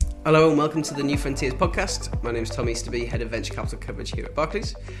Hello and welcome to the New Frontiers podcast. My name is Tom Easterby, Head of Venture Capital Coverage here at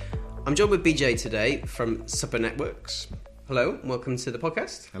Barclays. I'm joined with BJ today from Supper Networks. Hello and welcome to the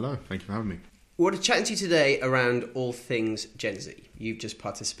podcast. Hello, thank you for having me. We're chatting to you today around all things Gen Z. You've just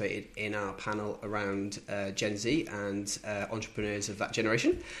participated in our panel around Gen Z and entrepreneurs of that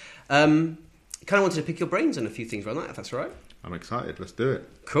generation. Kind of wanted to pick your brains on a few things around that, if that's all right. I'm excited, let's do it.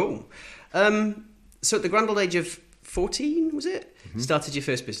 Cool. So at the grand old age of 14, was it? Mm-hmm. Started your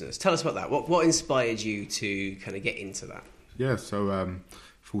first business. Tell us about that. What inspired you to kind of get into that? Yeah, so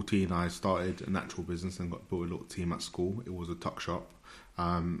 14 I started a natural business and built a little team at school. It was a tuck shop.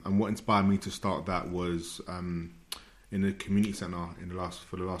 And what inspired me to start that was in a community centre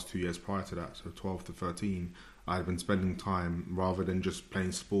for the last 2 years prior to that, so 12 to 13, I had been spending time, rather than just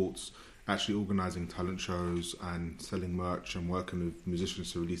playing sports, actually organising talent shows and selling merch and working with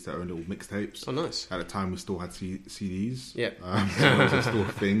musicians to release their own little mixtapes. Oh, nice. At the time, we still had CDs. Yeah. So it was still a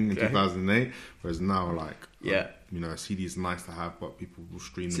thing in 2008, whereas now, a CD is nice to have, but people will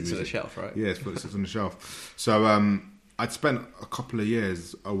stream the music. Sits on the shelf, right? Yeah, it sits on the shelf. So I'd spent a couple of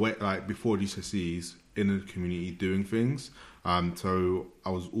years away, before GCSEs, in the community doing things. So I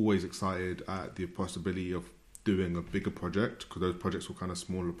was always excited at the possibility of doing a bigger project, because those projects were kind of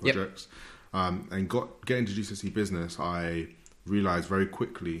smaller projects. Yep. And getting to GCSE business, I realised very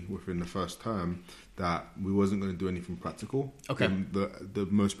quickly within the first term that we wasn't going to do anything practical. Okay. The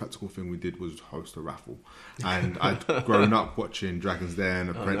most practical thing we did was host a raffle. And I'd grown up watching Dragon's Den,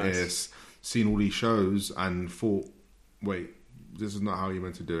 Apprentice, seen all these shows and thought, wait, this is not how you're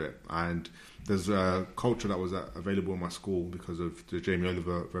meant to do it. And there's a culture that was available in my school because of the Jamie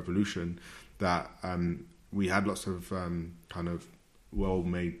Oliver revolution that we had lots of kind of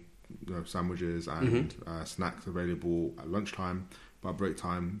well-made sandwiches and snacks available at lunchtime. But at break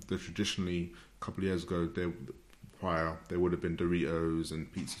time, traditionally, a couple of years ago, there would have been Doritos and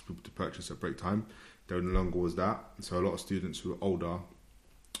pizzas people to purchase at break time. There no longer was that. So a lot of students who were older,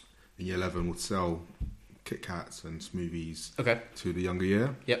 in year 11, would sell Kit Kats and smoothies to the younger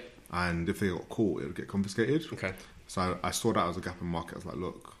year. Yep. And if they got caught, it would get confiscated. Okay. So I saw that as a gap in the market. I was like,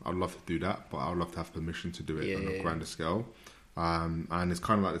 look, I'd love to do that, but I would love to have permission to do it on a grander scale. And it's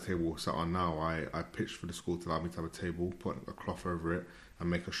kind of like the table we're sat on now. I pitched for the school to allow me to have a table, put a cloth over it, and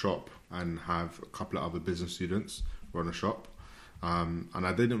make a shop, and have a couple of other business students run a shop. And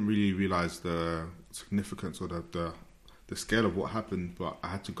I didn't really realise the significance or the scale of what happened, but I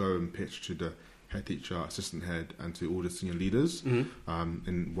had to go and pitch to the head teacher, assistant head, and to all the senior leaders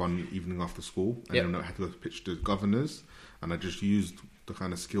in one evening after school. And then I had to go pitch to the governors, and I just used the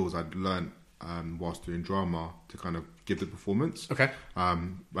kind of skills I'd learned whilst doing drama to kind of give the performance. Okay.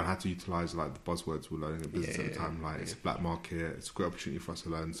 But I had to utilise the buzzwords we were learning at business at the time, it's a black market, it's a great opportunity for us to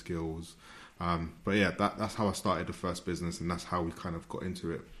learn skills. That's how I started the first business, and that's how we kind of got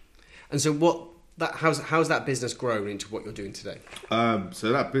into it. And so how's that business grown into what you're doing today?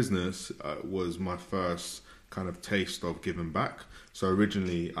 So that business was my first kind of taste of giving back. So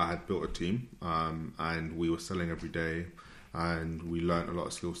originally I had built a team and we were selling every day, and we learnt a lot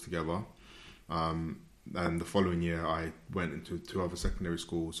of skills together. And the following year I went into 2 other secondary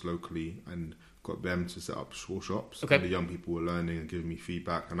schools locally and got them to set up school shops. Okay. And the young people were learning and giving me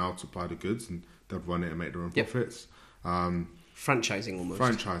feedback, and I would supply the goods and they'd run it and make their own profits. Franchising almost.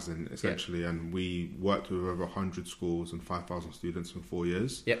 Franchising, essentially. And we worked with over 100 schools and 5,000 students in 4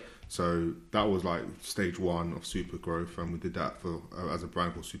 years. Yep. So that was like stage 1 of super growth, and we did that as a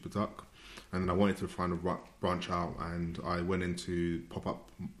brand called Super Tuck. And then I wanted to find a branch out, and I went into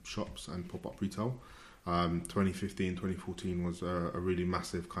pop-up shops and pop-up retail. 2015, 2014 was a really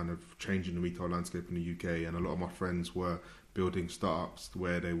massive kind of change in the retail landscape in the UK, and a lot of my friends were building startups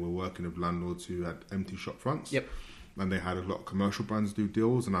where they were working with landlords who had empty shop fronts. Yep. And they had a lot of commercial brands do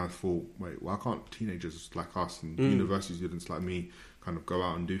deals, and I thought, wait, why can't teenagers like us and university students like me kind of go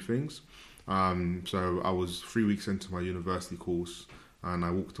out and do things? So I was 3 weeks into my university course, and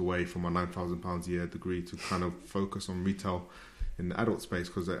I walked away from my £9,000 a year degree to kind of focus on retail in the adult space,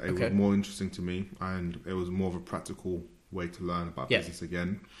 because it was more interesting to me, and it was more of a practical way to learn about business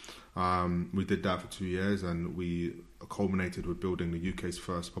again. We did that for 2 years, and we culminated with building the UK's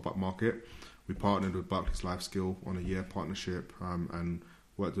first pop-up market. We partnered with Barclays Life Skill on a year partnership and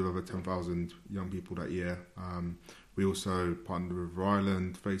worked with over 10,000 young people that year. We also partnered with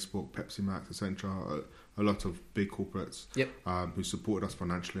Ryland, Facebook, Pepsi Max, Accenture, a lot of big corporates who supported us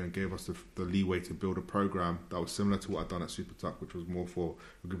financially and gave us the leeway to build a program that was similar to what I'd done at SuperTuck, which was more for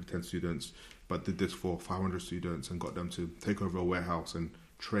a group of 10 students, but did this for 500 students and got them to take over a warehouse and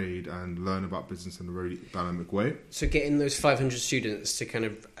trade and learn about business in a very dynamic way. So getting those 500 students to kind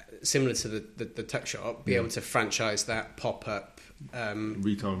of similar to the tuck shop, be able to franchise that pop-up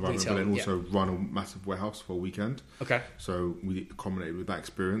retail environment, but then also run a massive warehouse for a weekend. Okay. So we accommodated with that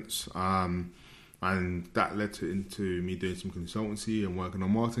experience. And that led into me doing some consultancy and working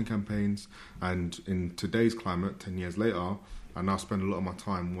on marketing campaigns. And in today's climate, 10 years later, I now spend a lot of my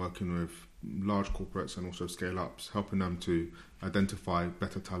time working with large corporates and also scale-ups, helping them to identify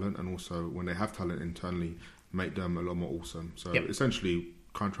better talent, and also when they have talent internally, make them a lot more awesome. So essentially,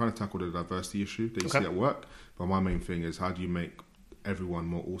 kind of trying to tackle the diversity issue that you see at work. But my main thing is, how do you make everyone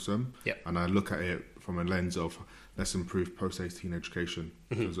more awesome? And I look at it from a lens of, let's improve post-18 education.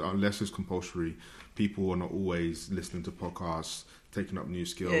 Because unless it's compulsory, people are not always listening to podcasts, taking up new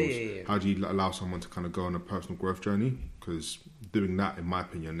skills. How do you allow someone to kind of go on a personal growth journey? Because doing that, in my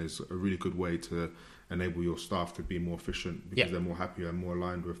opinion, is a really good way to enable your staff to be more efficient, because they're more happier and more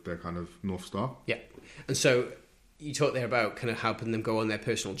aligned with their kind of North Star. And so you talked there about kind of helping them go on their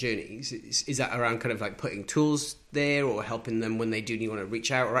personal journeys. Is that around kind of like putting tools there, or helping them when they do want to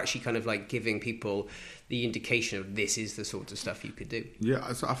reach out, or actually kind of like giving people the indication of this is the sort of stuff you could do?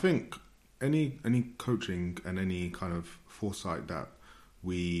 Yeah, so I think any coaching and any kind of foresight that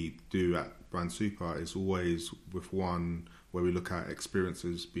we do at Brand Super is always with one where we look at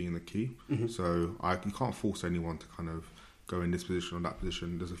experiences being the key. So you can't force anyone to kind of go in this position or that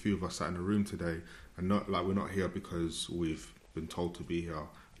position. There's a few of us sat in a room today, and we're not here because we've been told to be here.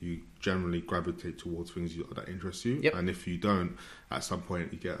 You generally gravitate towards things that interest you, and if you don't, at some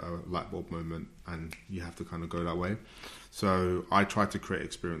point you get a light bulb moment, and you have to kind of go that way. So I try to create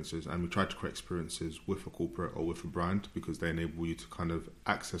experiences, and we try to create experiences with a corporate or with a brand, because they enable you to kind of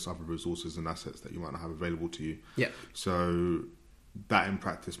access other resources and assets that you might not have available to you. So that in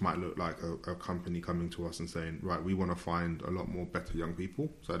practice might look like a company coming to us and saying, right, we want to find a lot more better young people.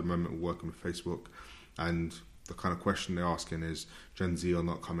 So at the moment we're working with Facebook, and the kind of question they're asking is, Gen Z are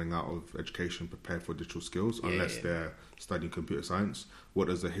not coming out of education prepared for digital skills unless they're studying computer science. What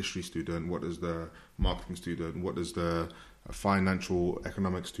does the history student, what does the marketing student, what does the financial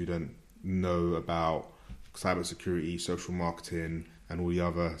economic student know about cybersecurity, social marketing, and all the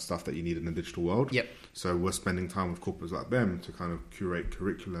other stuff that you need in the digital world? So we're spending time with corporates like them to kind of curate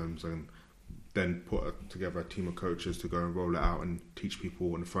curriculums, and then put together a team of coaches to go and roll it out and teach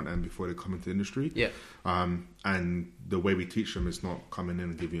people on the front end before they come into the industry. And the way we teach them is not coming in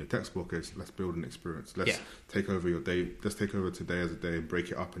and giving you a textbook. It's, let's build an experience. Let's take over your day. Let's take over today as a day and break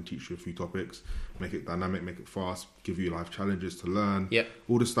it up and teach you a few topics. Make it dynamic, make it fast, give you life challenges to learn.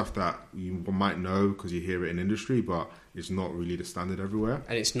 All the stuff that you might know because you hear it in industry, but it's not really the standard everywhere.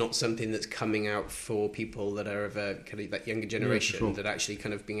 And it's not something that's coming out for people that are of a kind of that younger generation, that actually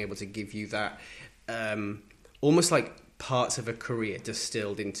kind of being able to give you that almost like parts of a career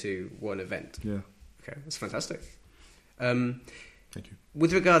distilled into one event. Okay, that's fantastic. Thank you.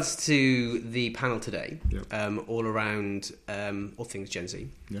 With regards to the panel today, all around all things Gen Z,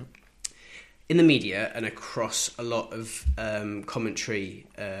 in the media and across a lot of commentary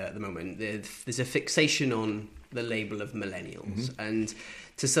at the moment, there's a fixation on the label of millennials, and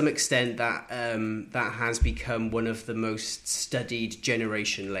to some extent that that has become one of the most studied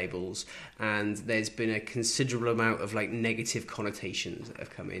generation labels, and there's been a considerable amount of like negative connotations that have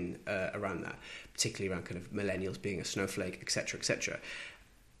come in around that, particularly around kind of millennials being a snowflake, etc., etc.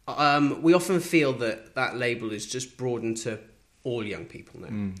 We often feel that label is just broadened to all young people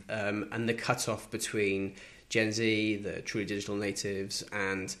now, and the cutoff between Gen Z, the truly digital natives,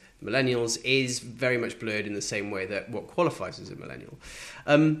 and millennials is very much blurred in the same way that what qualifies as a millennial.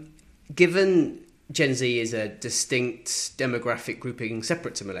 Given Gen Z is a distinct demographic grouping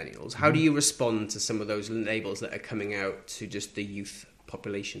separate to millennials, how do you respond to some of those labels that are coming out to just the youth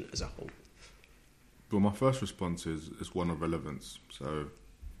population as a whole? Well, my first response is one of relevance. So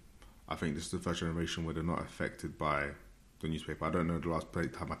I think this is the first generation where they're not affected by the newspaper. I don't know the last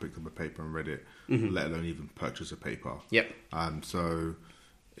time I picked up a paper and read it, let alone even purchase a paper. So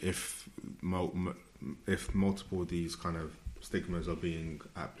if multiple of these kind of stigmas are being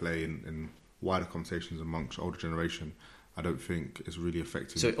at play in wider conversations amongst older generation, I don't think it's really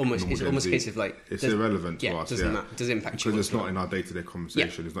affecting. So it's almost a case of like it's irrelevant to us. Does impact you because it's not in our day-to-day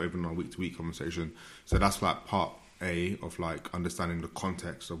conversation. It's not even in our week-to-week conversation. So that's like part A of like understanding the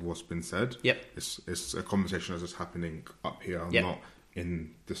context of what's been said. It's a conversation that's just happening up here, not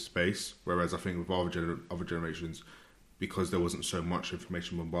in this space. Whereas I think with other generations, because there wasn't so much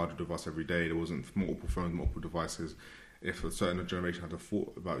information bombarded with us every day, there wasn't multiple phones, multiple devices. If a certain generation had a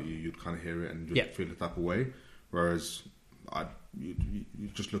thought about you, you'd kind of hear it and you'd feel the type of way. Whereas you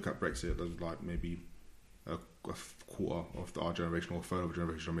just look at Brexit as like maybe a quarter of our generation or a third of our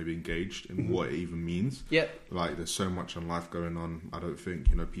generation are maybe engaged in what it even means. Yeah. Like, there's so much in life going on. I don't think,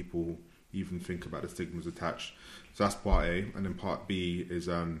 people even think about the stigmas attached. So that's part A. And then part B is,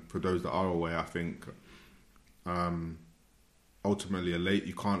 for those that are aware, I think, ultimately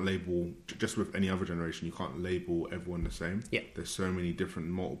you can't label, just with any other generation, you can't label everyone the same. Yeah. There's so many different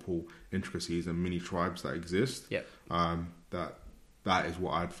multiple intricacies and mini tribes that exist. Yeah. That is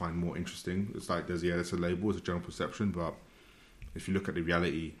what I'd find more interesting. It's like there's a label, it's a general perception, but if you look at the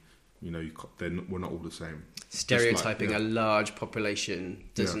reality, we're not all the same. Stereotyping a large population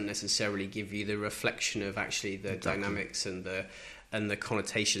doesn't necessarily give you the reflection of actually the dynamics and the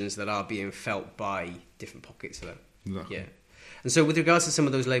connotations that are being felt by different pockets of them. Exactly. Yeah. And so with regards to some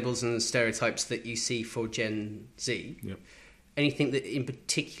of those labels and stereotypes that you see for Gen Z, anything that in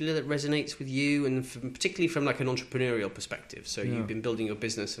particular that resonates with you, and particularly from like an entrepreneurial perspective? So you've been building your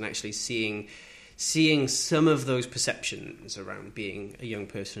business and actually seeing some of those perceptions around being a young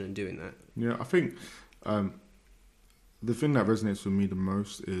person and doing that. Yeah, I think the thing that resonates with me the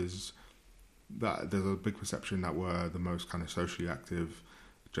most is that there's a big perception that we're the most kind of socially active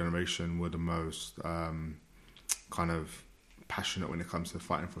generation. We're the most kind of passionate when it comes to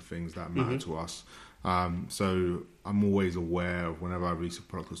fighting for things that matter to us. So I'm always aware of whenever I release a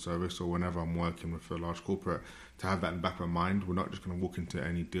product or service, or whenever I'm working with a large corporate, to have that in the back of my mind. We're not just going to walk into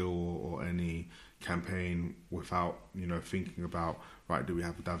any deal or any campaign without thinking about, right, do we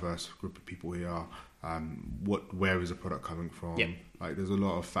have a diverse group of people here? Where is the product coming from? Like, there's a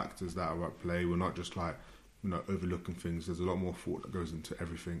lot of factors that are at play. We're not just like overlooking things. There's a lot more thought that goes into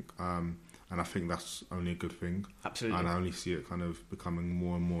everything. And I think that's only a good thing. Absolutely. And I only see it kind of becoming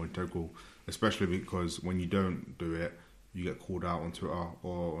more and more integral, especially because when you don't do it, you get called out on Twitter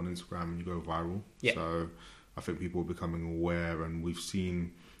or on Instagram and you go viral. Yeah. So I think people are becoming aware, and we've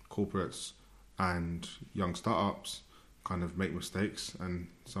seen corporates and young startups kind of make mistakes, and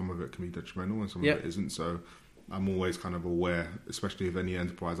some of it can be detrimental and some of it isn't. So I'm always kind of aware, especially of any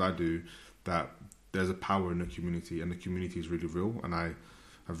enterprise I do, that there's a power in the community, and the community is really real. And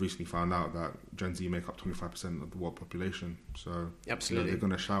I've recently found out that Gen Z make up 25% of the world population. So absolutely, they're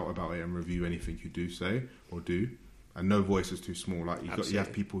going to shout about it and review anything you do say or do. And no voice is too small. Like you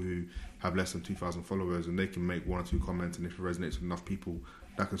have people who have less than 2,000 followers, and they can make one or two comments, and if it resonates with enough people,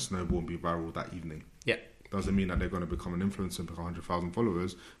 that can snowball and be viral that evening. Yeah. Doesn't mean that they're going to become an influencer and become 100,000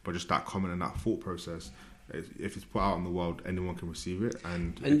 followers, but just that comment and that thought process, if it's put out in the world, anyone can receive it,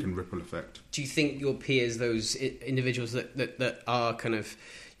 and it can ripple effect. Do you think your peers, those individuals that are kind of,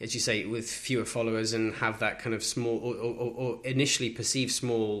 as you say, with fewer followers and have that kind of small or initially perceived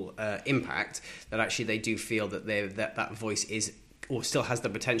small impact, that actually they do feel that that voice is or still has the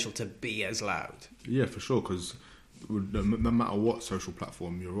potential to be as loud? Yeah, for sure, because no matter what social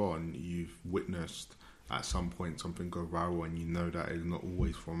platform you're on, you've witnessed at some point something go viral, and you know that it's not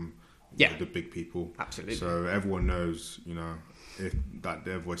always from the big people. Absolutely. So everyone knows, if that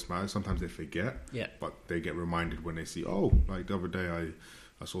their voice matters. Sometimes they forget, but they get reminded when they see, like the other day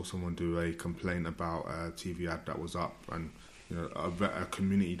I saw someone do a complaint about a TV ad that was up, and a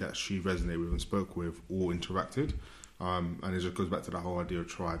community that she resonated with and spoke with all interacted. And it just goes back to that whole idea of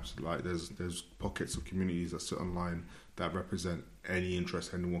tribes. Like there's pockets of communities that sit online that represent any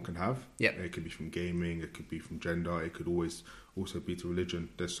interest anyone can have. Yeah. It could be from gaming, it could be from gender, it could always also be to religion.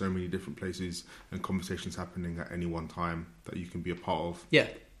 There's so many different places and conversations happening at any one time that you can be a part of. Yeah.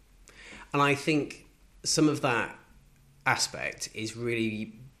 And I think some of that aspect is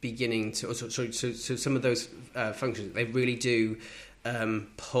really beginning to... So some of those functions, they really do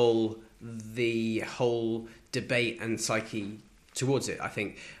pull the whole debate and psyche towards it. I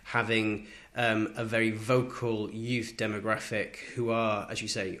think having a very vocal youth demographic who are, as you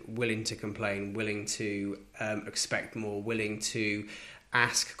say, willing to complain, willing to expect more, willing to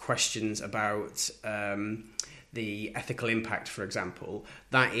ask questions about the ethical impact, for example,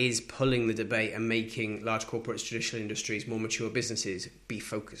 that is pulling the debate and making large corporates, traditional industries, more mature businesses be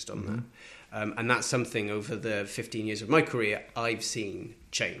focused on that. And that's something over the 15 years of my career I've seen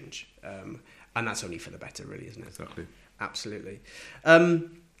change. And that's only for the better, really, isn't it? Exactly. Absolutely.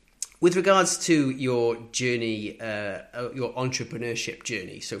 With regards to your journey, your entrepreneurship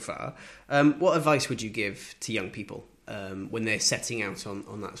journey so far, what advice would you give to young people when they're setting out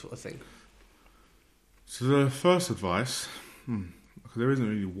on that sort of thing? So the first advice, there isn't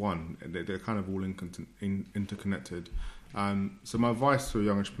really one. They're kind of all interconnected. So my advice to a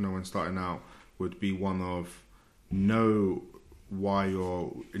young entrepreneur when starting out would be one of know why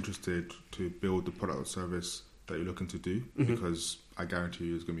you're interested to build the product or service that you're looking to do, because I guarantee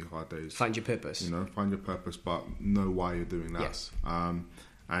you it's going to be hard days. Find your purpose. Find your purpose, but know why you're doing that. Yes.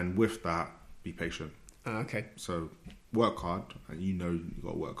 And with that, be patient. Okay. So work hard, and you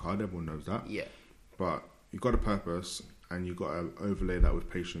got to work hard. Everyone knows that. Yeah. But you got a purpose, and you got to overlay that with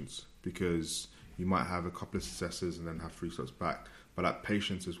patience, because you might have a couple of successes and then have 3 steps back. But that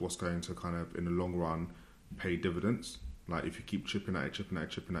patience is what's going to kind of, in the long run, pay dividends. Like if you keep chipping at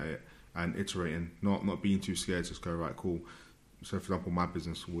it, and iterating, not being too scared, just go, right, cool. So, for example, my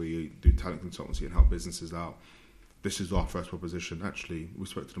business, we do talent consultancy and help businesses out. This is our first proposition. Actually, we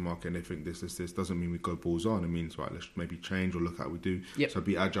spoke to the market and they think this. Doesn't mean we go balls on. It means, right, let's maybe change or look at what we do. Yep. So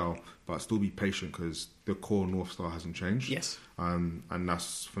be agile, but still be patient, because the core North Star hasn't changed. Yes. And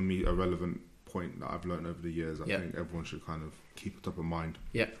that's, for me, a relevant point that I've learned over the years. I think everyone should kind of keep it top of mind.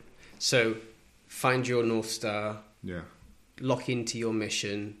 Yeah. So find your North Star. Yeah. Lock into your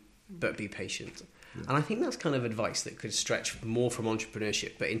mission, but be patient. Yeah. And I think that's kind of advice that could stretch more from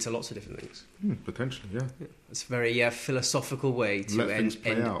entrepreneurship, but into lots of different things. Potentially, yeah. It's a very philosophical way to end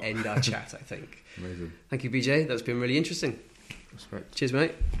our chat, I think. Amazing. Thank you, BJ. That's been really interesting. Respect. Cheers,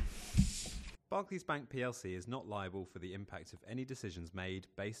 mate. Barclays Bank PLC is not liable for the impact of any decisions made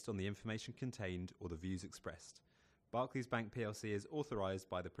based on the information contained or the views expressed. Barclays Bank PLC is authorised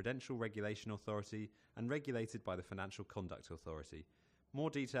by the Prudential Regulation Authority and regulated by the Financial Conduct Authority. More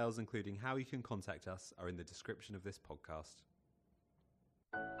details, including how you can contact us, are in the description of this podcast.